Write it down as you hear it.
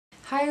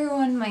Hi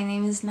everyone, my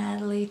name is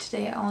Natalie.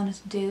 Today I wanted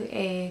to do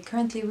a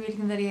currently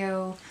reading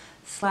video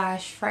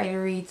slash Friday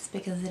reads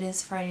because it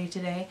is Friday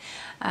today,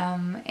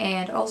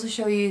 and also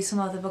show you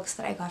some of the books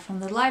that I got from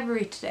the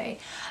library today.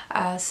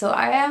 So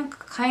I am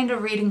kind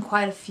of reading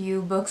quite a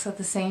few books at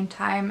the same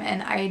time,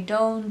 and I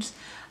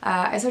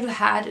sort of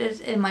had it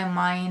in my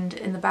mind,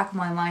 in the back of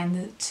my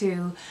mind,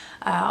 to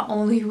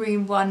only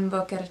read one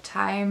book at a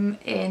time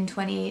in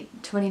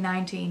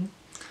 2019.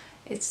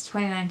 It's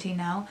 2019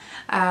 now,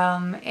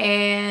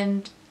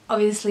 and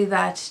obviously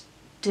that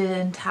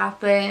didn't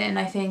happen, and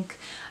I think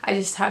I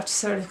just have to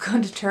sort of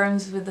come to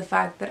terms with the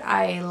fact that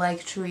I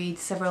like to read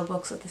several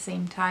books at the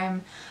same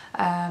time.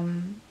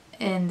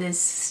 In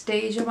this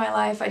stage of my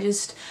life,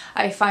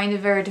 I find it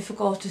very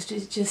difficult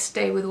to just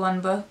stay with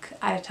one book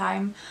at a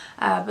time,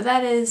 but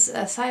that is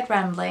side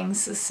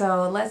ramblings,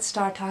 so let's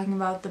start talking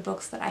about the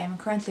books that I am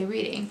currently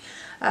reading.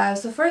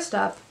 So first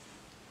up,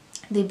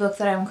 the book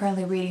that I'm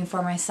currently reading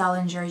for my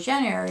Salinger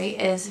January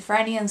is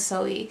Franny and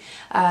Zooey.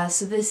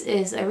 So this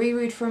is a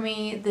reread for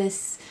me.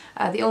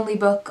 The only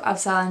book of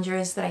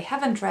Salinger's that I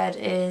haven't read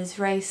is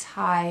Race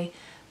High,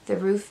 The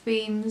Roof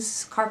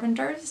Beams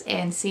Carpenters,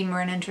 and Seymour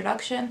an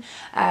Introduction,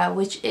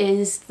 which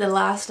is the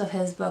last of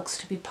his books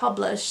to be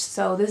published.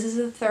 So this is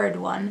the third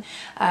one.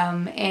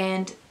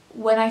 And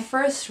when I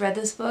first read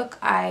this book,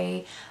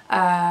 I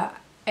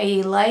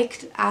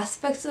liked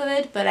aspects of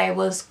it, but I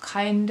was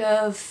kind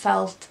of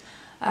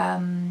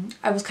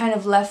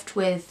left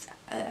with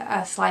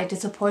a slight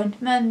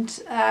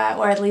disappointment,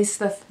 or at least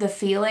the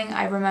feeling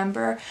I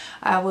remember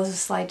was a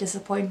slight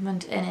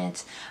disappointment in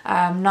it,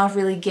 not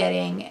really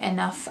getting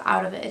enough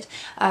out of it.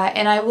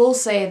 And I will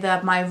say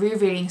that my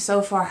rereading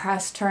so far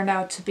has turned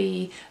out to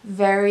be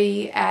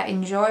very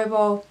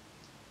enjoyable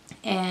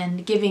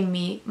and giving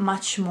me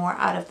much more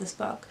out of this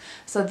book.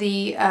 So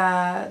the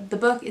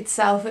book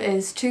itself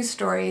is two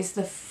stories.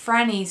 The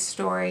Franny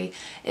story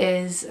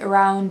is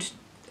around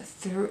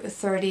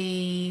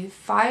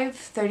 35,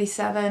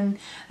 37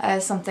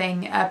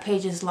 something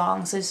pages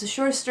long, so it's a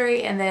short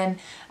story, and then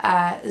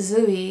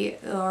Zooey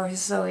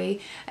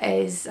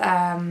is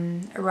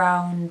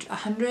around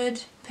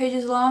 100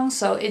 pages long,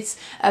 so it's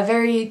a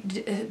very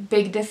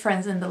big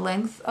difference in the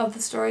length of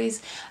the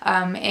stories,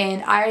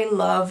 and I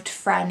loved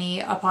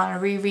Franny upon a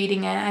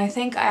rereading, and I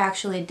think I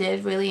actually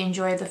did really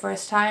enjoy it the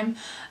first time,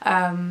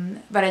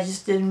 but I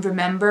just didn't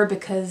remember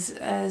because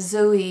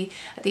Zooey,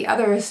 the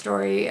other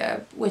story,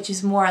 which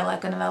is more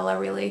like a novella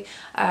really,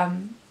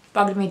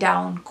 bogged me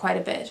down quite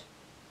a bit.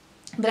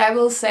 But I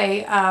will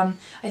say, I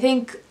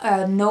think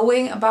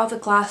knowing about the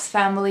Glass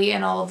family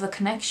and all of the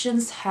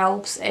connections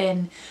helps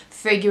in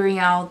figuring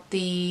out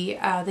the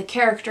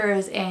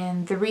characters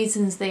and the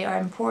reasons they are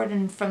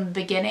important from the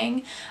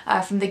beginning,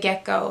 from the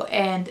get-go,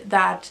 and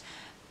that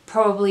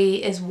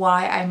probably is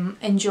why I'm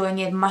enjoying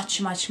it much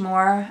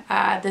more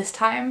this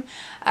time.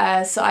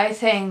 So I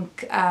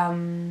think,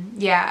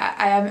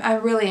 yeah,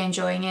 I'm really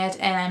enjoying it,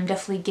 and I'm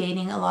definitely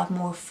gaining a lot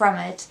more from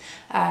it,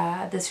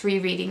 this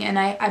rereading, and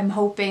I'm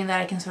hoping that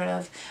I can sort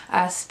of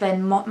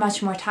spend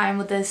much more time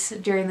with this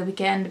during the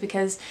weekend,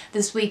 because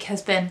this week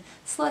has been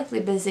slightly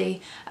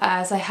busy,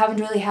 so I haven't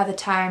really had the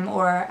time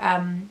or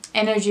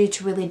energy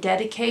to really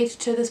dedicate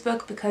to this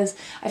book, because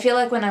I feel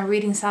like when I'm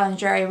reading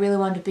Salinger I really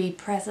want to be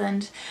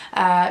present,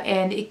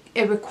 and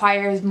it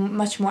requires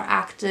much more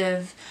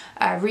active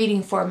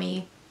reading for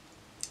me.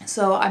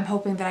 So I'm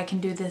hoping that I can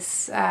do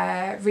this,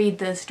 read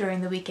this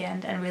during the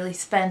weekend and really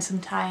spend some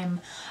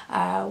time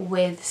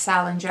with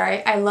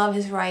Salinger. I love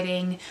his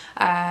writing,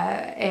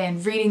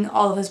 and reading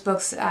all of his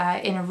books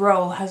in a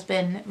row has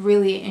been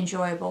really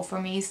enjoyable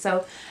for me.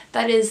 So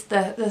that is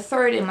the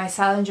third in my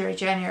Salinger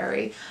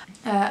January.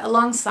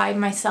 Alongside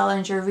my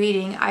Salinger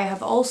reading, I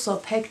have also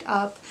picked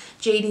up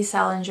J.D.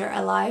 Salinger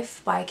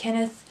Alive by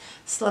Kenneth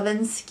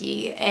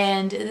Slawenski,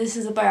 and this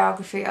is a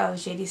biography of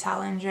J.D.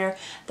 Salinger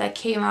that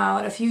came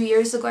out a few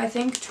years ago, I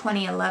think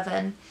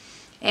 2011,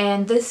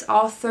 and this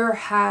author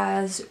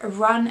has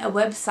run a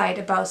website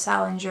about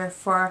Salinger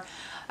for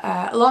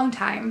a long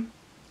time.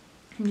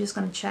 I'm just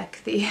going to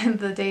check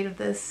the date of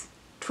this,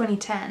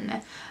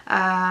 2010,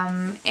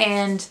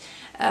 and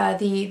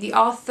the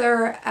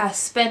author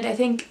spent, I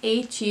think,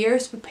 8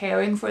 years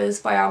preparing for this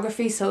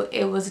biography, so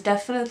it was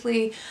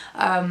definitely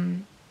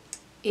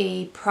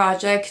a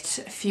project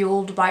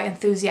fueled by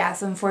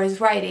enthusiasm for his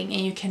writing,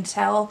 and you can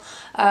tell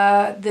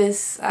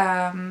this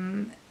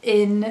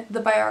in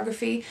the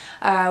biography,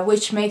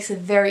 which makes it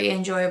very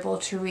enjoyable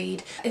to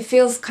read. It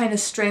feels kind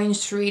of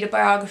strange to read a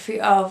biography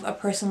of a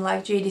person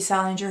like J.D.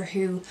 Salinger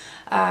who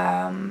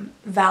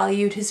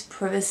valued his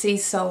privacy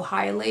so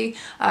highly,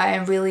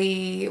 and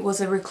really was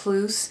a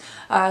recluse.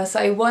 So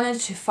I wanted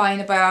to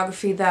find a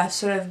biography that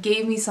sort of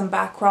gave me some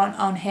background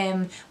on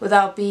him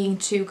without being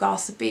too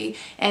gossipy,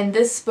 and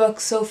this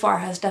book so far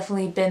has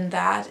definitely been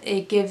that.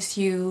 It gives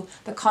you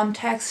the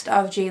context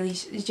of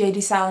J.D.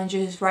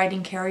 Salinger's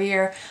writing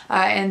career,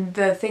 and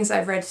the things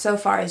I've read so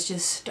far is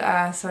just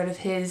sort of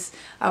his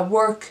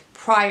work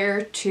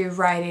prior to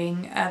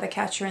writing The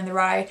Catcher in the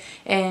Rye,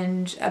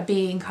 and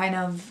being kind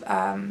of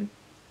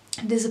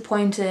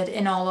disappointed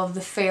in all of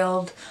the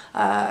failed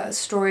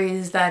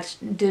stories that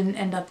didn't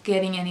end up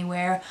getting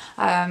anywhere,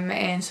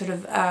 and sort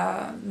of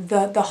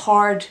the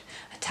hard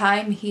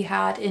time he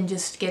had in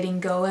just getting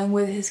going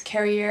with his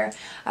career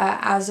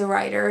as a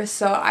writer.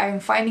 So I'm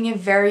finding it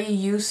very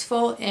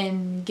useful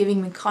in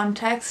giving me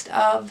context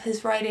of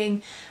his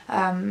writing.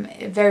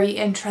 A very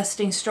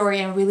interesting story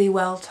and really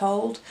well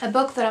told. A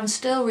book that I'm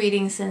still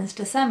reading since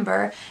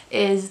December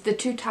is The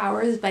Two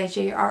Towers by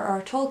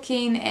J.R.R.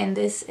 Tolkien, and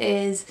this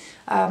is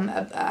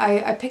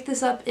I picked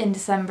this up in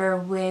December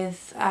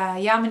with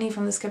Yamini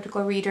from The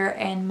Skeptical Reader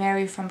and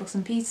Mary from Books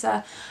and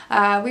Pizza.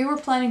 We were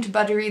planning to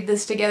buddy read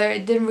this together.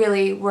 It didn't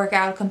really work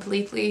out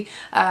completely.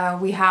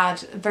 We had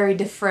very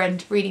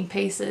different reading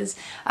paces,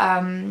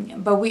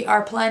 but we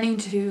are planning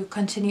to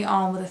continue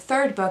on with a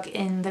third book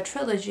in the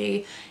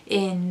trilogy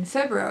in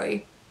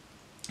February.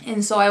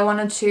 And so I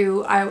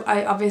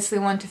obviously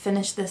want to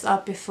finish this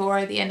up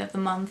before the end of the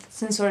month.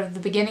 Since sort of the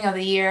beginning of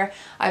the year,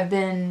 I've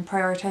been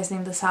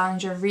prioritizing the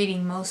Salinger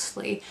reading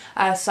mostly.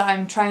 So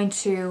I'm trying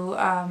to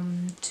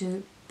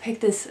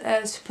pick this,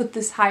 to put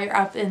this higher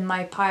up in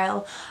my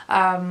pile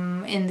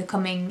in the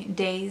coming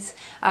days.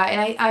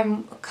 And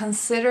I'm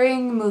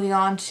considering moving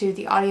on to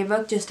the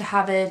audiobook just to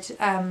have it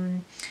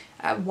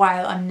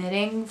while I'm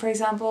knitting, for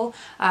example.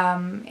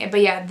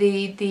 But yeah,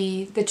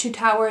 the Two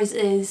Towers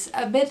is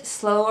a bit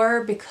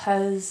slower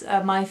because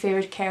my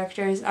favorite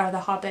characters are the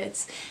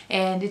hobbits,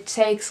 and it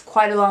takes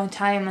quite a long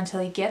time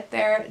until you get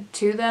there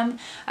to them.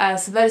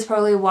 So that is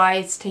probably why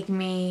it's taken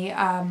me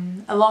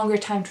a longer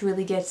time to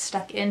really get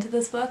stuck into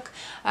this book.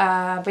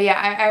 But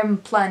yeah, I'm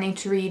planning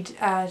to read,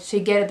 to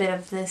get a bit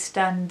of this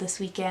done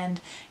this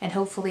weekend and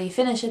hopefully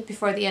finish it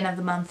before the end of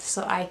the month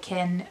so I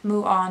can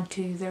move on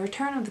to The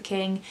Return of the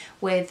King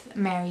with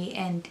Mary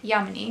and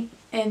Yamini.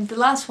 And the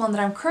last one that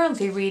I'm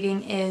currently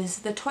reading is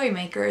The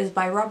Toymakers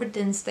by Robert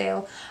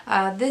Dinsdale.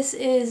 This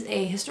is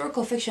a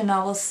historical fiction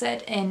novel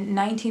set in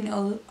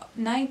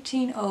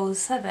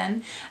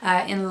 1907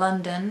 in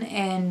London,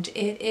 and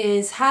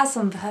it has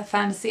some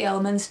fantasy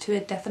elements to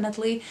it,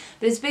 definitely,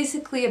 but it's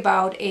basically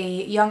about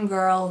a young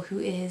girl who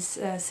is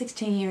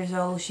 16 years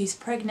old. She's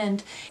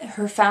pregnant.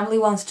 Her family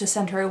wants to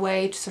send her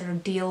away to sort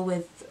of deal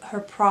with her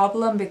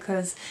problem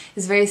because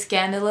it's very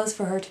scandalous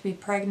for her to be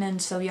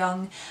pregnant so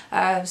young.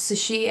 So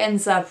she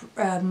ends up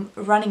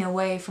running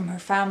away from her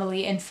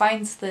family and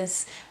finds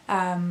this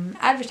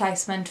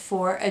advertisement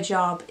for a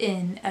job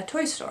in a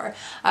toy store.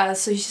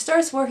 So she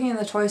starts working in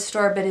the toy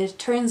store, but it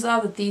turns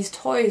out that these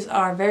toys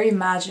are very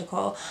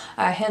magical,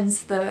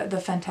 hence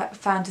the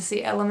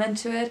fantasy element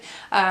to it.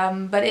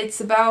 But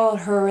it's about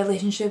her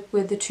relationship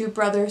with the two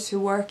brothers who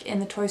work in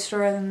the toy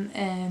store,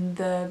 and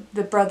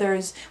the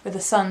brothers were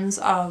the sons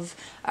of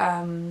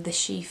the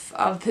chief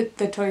of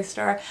the toy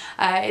store.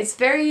 It's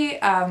very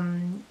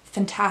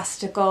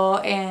fantastical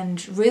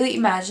and really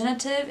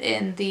imaginative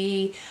in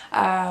the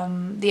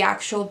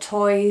actual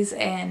toys,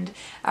 and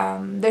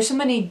there's so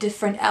many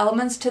different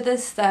elements to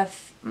this that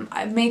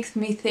makes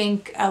me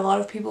think a lot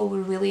of people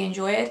would really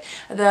enjoy it.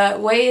 The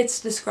way it's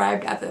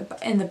described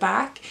in the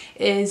back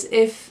is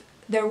if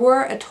there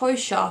were a toy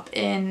shop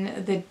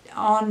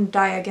on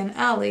Diagon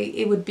Alley,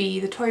 it would be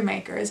the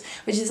Toymakers,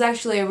 which is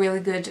actually a really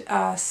good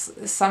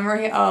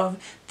summary of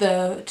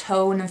the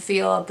tone and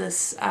feel of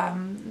this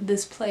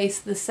this place,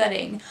 the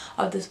setting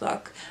of this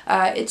book.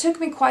 It took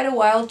me quite a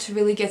while to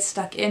really get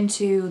stuck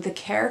into the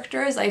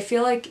characters. I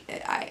feel like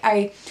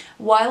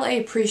while I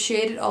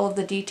appreciated all of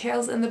the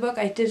details in the book,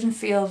 I didn't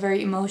feel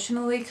very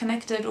emotionally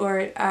connected or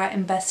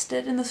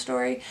invested in the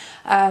story.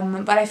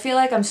 But I feel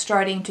like I'm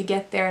starting to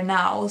get there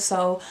now,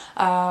 so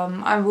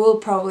I will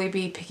probably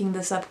be picking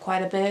this up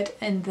quite a bit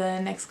in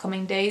the next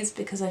coming days,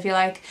 because I feel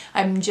like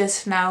I'm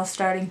just now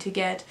starting to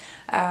get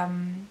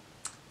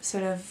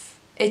sort of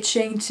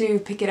itching to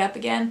pick it up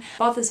again. I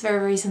bought this very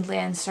recently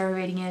and started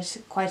reading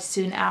it quite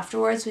soon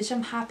afterwards, which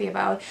I'm happy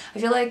about. I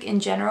feel like in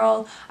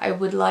general I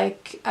would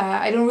like,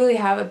 I don't really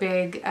have a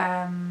big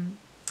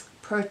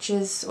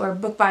purchase or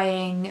book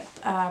buying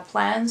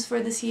plans for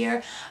this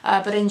year,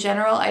 but in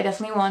general I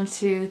definitely want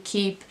to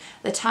keep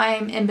the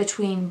time in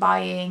between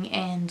buying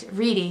and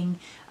reading,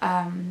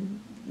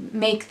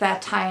 make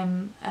that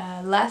time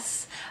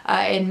less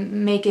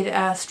and make it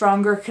a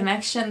stronger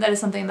connection. That is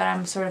something that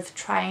I'm sort of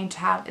trying to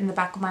have in the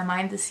back of my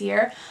mind this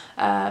year.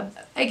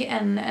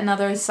 Again,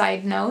 another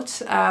side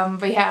note,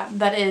 but yeah,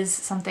 that is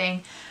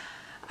something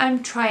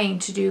I'm trying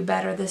to do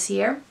better this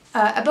year.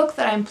 A book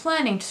that I'm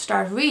planning to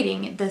start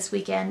reading this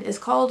weekend is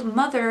called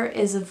Mother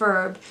is a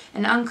Verb,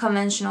 An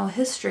Unconventional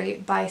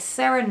History by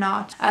Sarah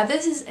Knott.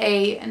 This is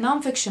a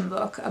non-fiction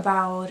book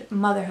about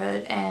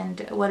motherhood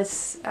and what is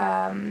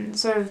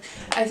sort of,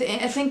 I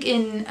think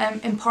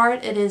in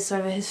part it is sort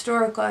of a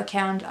historical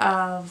account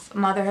of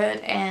motherhood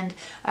and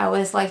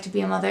what it's like to be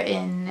a mother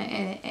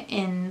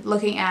in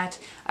looking at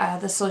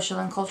the social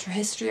and cultural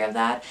history of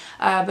that,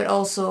 but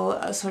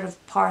also sort of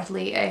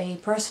partly a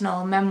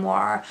personal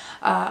memoir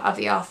of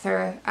the author.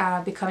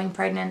 author becoming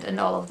pregnant and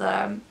all of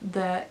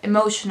the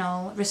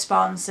emotional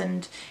response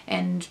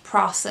and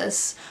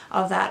process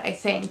of that, I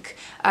think.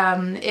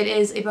 It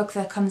is a book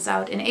that comes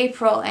out in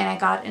April, and I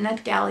got a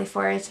NetGalley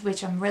for it,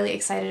 which I'm really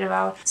excited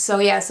about. So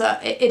yeah, so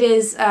it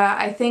is,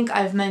 I think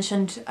I've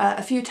mentioned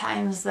a few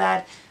times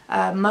that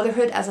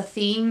motherhood as a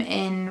theme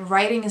in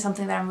writing is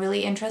something that I'm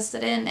really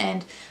interested in,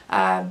 and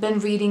been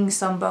reading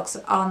some books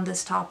on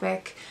this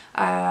topic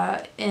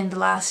in the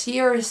last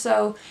year or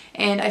so,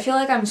 and I feel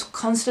like I'm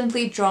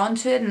constantly drawn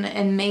to it,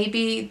 and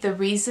maybe the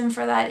reason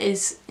for that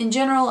is, in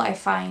general, I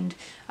find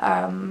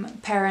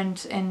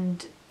parent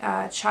and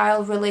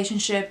child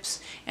relationships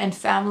and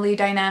family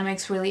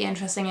dynamics really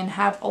interesting, and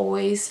have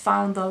always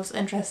found those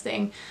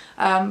interesting.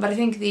 But I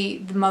think the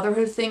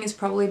motherhood thing is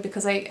probably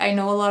because I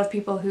know a lot of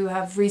people who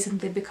have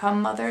recently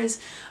become mothers,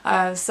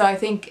 so I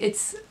think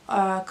it's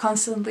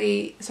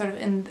constantly sort of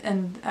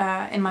in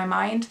my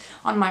mind,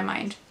 on my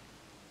mind.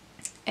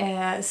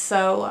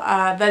 So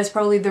that is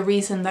probably the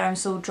reason that I'm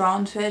so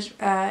drawn to it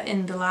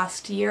in the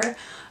last year.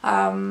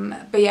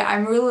 But yeah,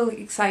 I'm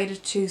really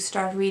excited to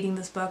start reading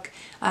this book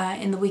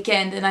in the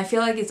weekend, and I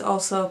feel like it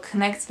also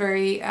connects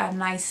very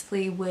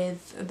nicely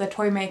with The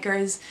Toy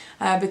Makers,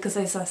 because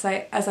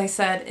as I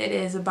said, it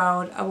is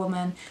about a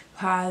woman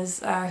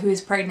who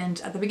is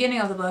pregnant at the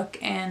beginning of the book,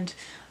 and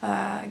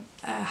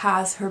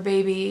has her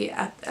baby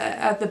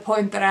at the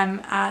point that I'm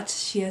at.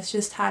 She has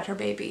just had her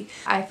baby.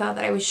 I thought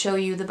that I would show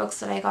you the books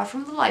that I got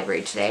from the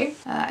library today.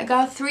 I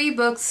got 3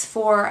 books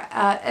for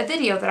a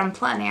video that I'm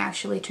planning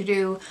actually to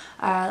do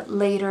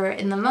later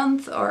in the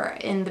month, or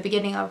in the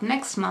beginning of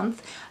next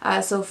month.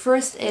 So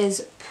first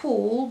is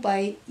Pool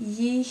by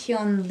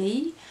Jihyeon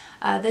Lee.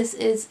 This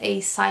is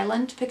a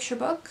silent picture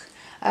book.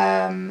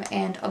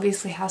 And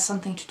obviously has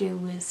something to do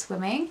with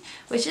swimming,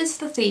 which is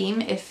the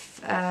theme,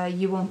 if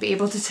you won't be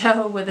able to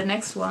tell with the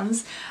next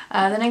ones.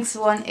 The next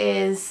one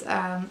is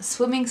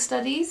Swimming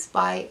Studies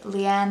by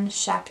Leanne,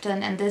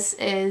 Shapton, and this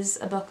is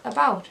a book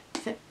about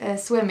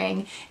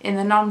swimming in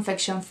the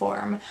non-fiction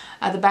form.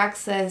 The back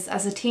says,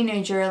 as a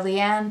teenager,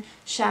 Leanne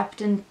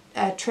Shapton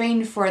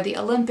trained for the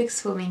Olympic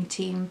swimming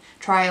team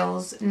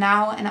trials.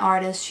 Now an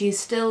artist, she's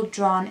still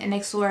drawn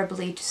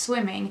inexorably to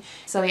swimming.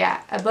 So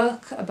yeah, a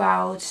book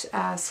about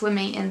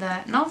swimming in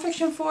the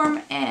non-fiction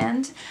form,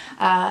 and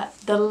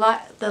the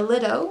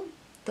Lido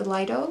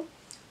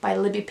by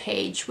Libby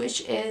Page,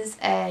 which is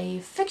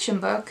a fiction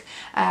book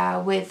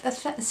with a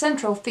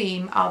central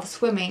theme of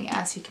swimming,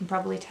 as you can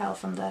probably tell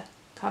from the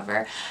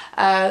cover.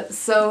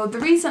 So the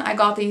reason I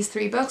got these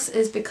 3 books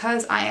is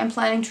because I am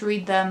planning to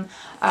read them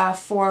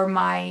for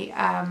my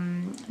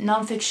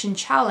nonfiction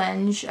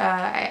challenge.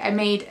 I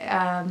made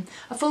a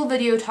full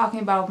video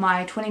talking about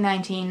my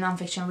 2019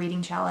 nonfiction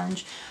reading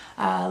challenge,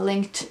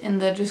 linked in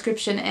the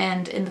description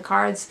and in the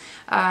cards.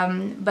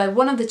 But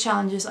one of the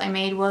challenges I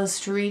made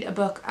was to read a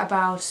book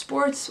about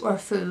sports or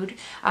food,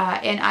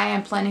 and I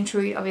am planning to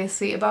read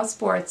obviously about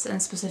sports, and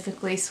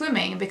specifically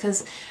swimming,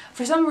 because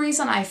for some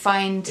reason I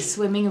find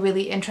swimming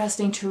really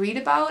interesting to read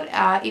about,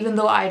 even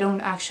though I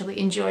don't actually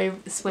enjoy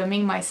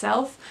swimming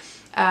myself.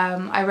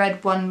 I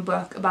read one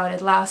book about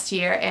it last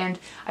year, and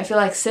I feel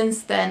like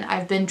since then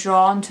I've been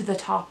drawn to the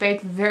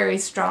topic very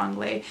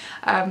strongly.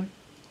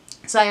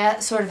 So I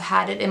sort of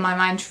had it in my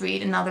mind to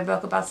read another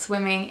book about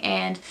swimming,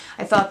 and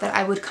I thought that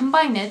I would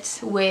combine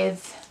it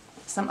with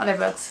some other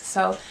books.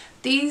 So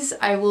these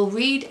I will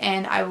read,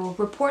 and I will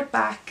report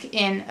back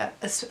in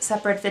a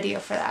separate video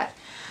for that.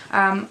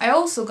 I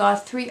also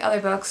got 3 other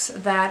books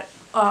that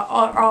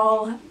are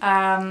all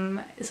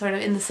sort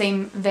of in the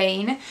same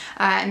vein,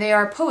 and they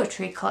are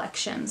poetry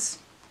collections.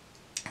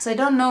 So I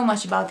don't know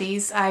much about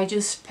these. I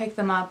just picked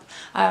them up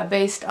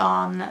based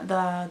on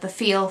the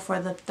feel for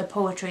the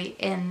poetry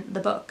in the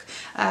book.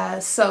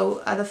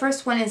 So the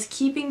first one is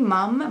Keeping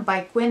Mum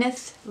by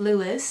Gwyneth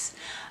Lewis,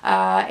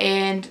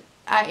 and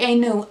I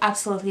know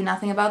absolutely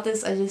nothing about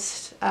this. I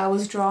just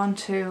was drawn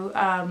to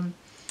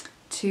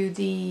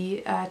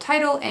the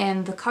title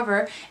and the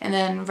cover, and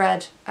then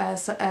read a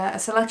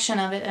selection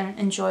of it and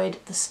enjoyed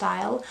the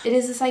style. It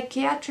is a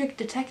psychiatric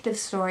detective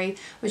story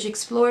which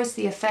explores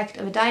the effect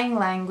of a dying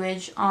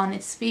language on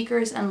its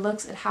speakers and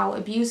looks at how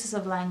abuses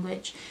of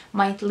language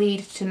might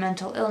lead to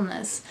mental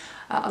illness.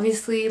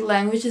 Obviously,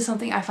 language is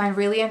something I find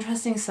really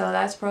interesting, so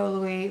that's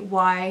probably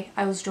why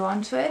I was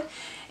drawn to it.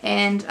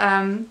 And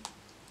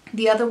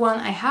the other one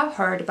I have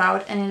heard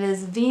about, and it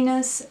is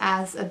Venus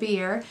as a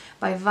Beer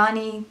by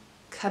Vahni,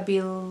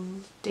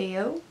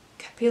 Capildeo.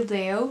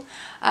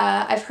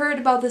 I've heard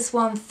about this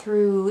one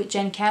through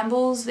Jen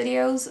Campbell's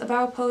videos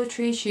about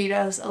poetry. She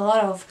does a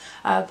lot of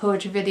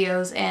poetry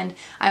videos, and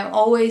I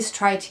always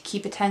try to pay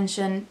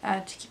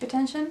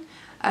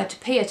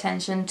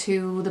attention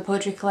to the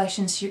poetry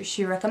collections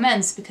she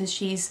recommends, because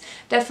she's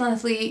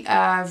definitely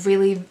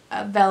really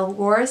well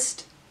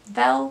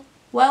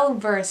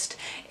versed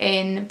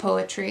in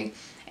poetry.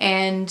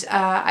 And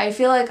I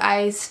feel like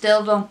I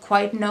still don't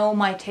quite know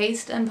my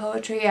taste in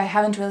poetry. I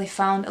haven't really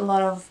found a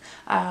lot of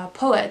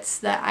poets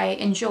that I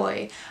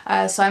enjoy.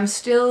 So I'm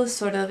still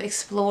sort of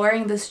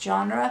exploring this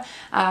genre,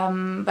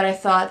 but I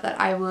thought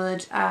that I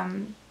would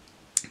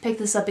picked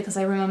this up because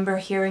I remember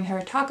hearing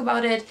her talk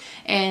about it,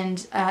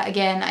 and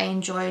again I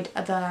enjoyed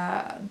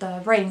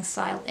the writing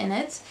style in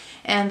it.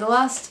 And the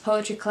last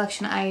poetry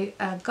collection I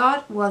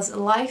got was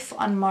Life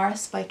on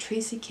Mars by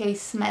Tracy K.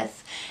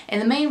 Smith,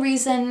 and the main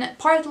reason,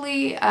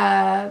 partly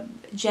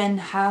Jen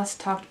has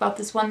talked about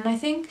this one, and I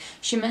think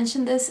she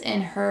mentioned this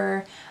in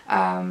her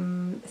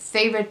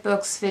favorite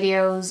books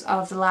videos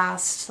of the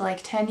last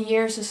like 10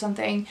 years or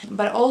something,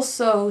 but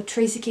also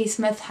Tracy K.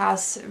 Smith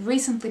has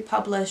recently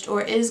published,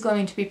 or is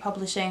going to be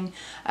publishing,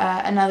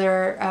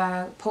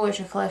 another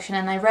poetry collection,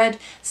 and I read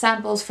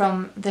samples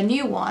from the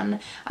new one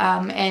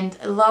and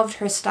loved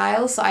her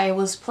style, so I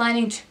was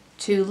planning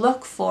to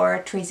look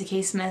for Tracy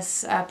K.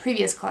 Smith's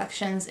previous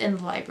collections in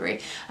the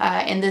library,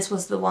 and this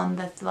was the one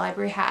that the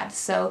library had.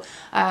 So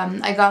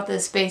I got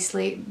this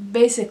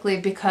basically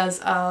because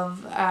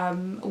of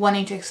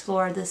wanting to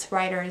explore this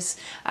writer's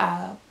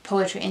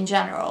poetry in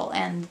general,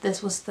 and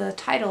this was the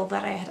title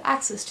that I had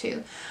access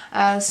to.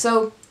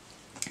 So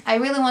I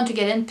really want to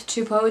get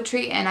into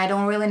poetry, and I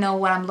don't really know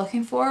what I'm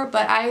looking for,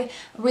 but I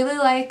really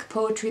like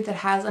poetry that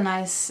has a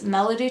nice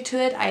melody to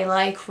it. I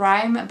like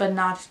rhyme, but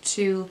not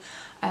too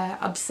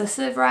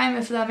obsessive rhyme,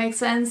 if that makes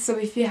sense. So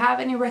if you have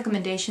any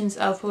recommendations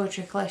of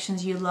poetry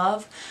collections you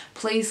love,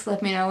 please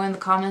let me know in the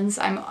comments.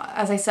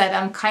 As I said,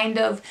 I'm kind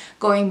of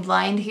going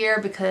blind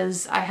here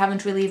because I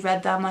haven't really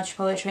read that much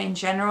poetry in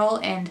general,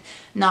 and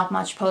not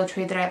much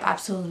poetry that I've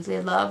absolutely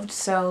loved.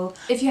 So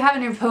if you have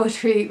any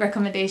poetry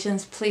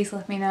recommendations, please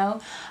let me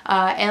know.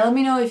 And let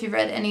me know if you've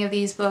read any of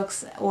these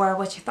books or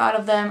what you thought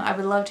of them. I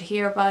would love to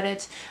hear about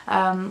it.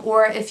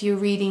 Or if you're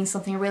reading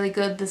something really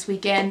good this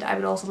weekend, I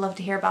would also love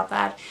to hear about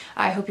that.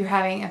 I hope you're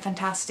having a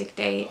fantastic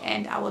day,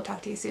 and I will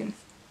talk to you soon.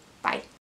 Bye.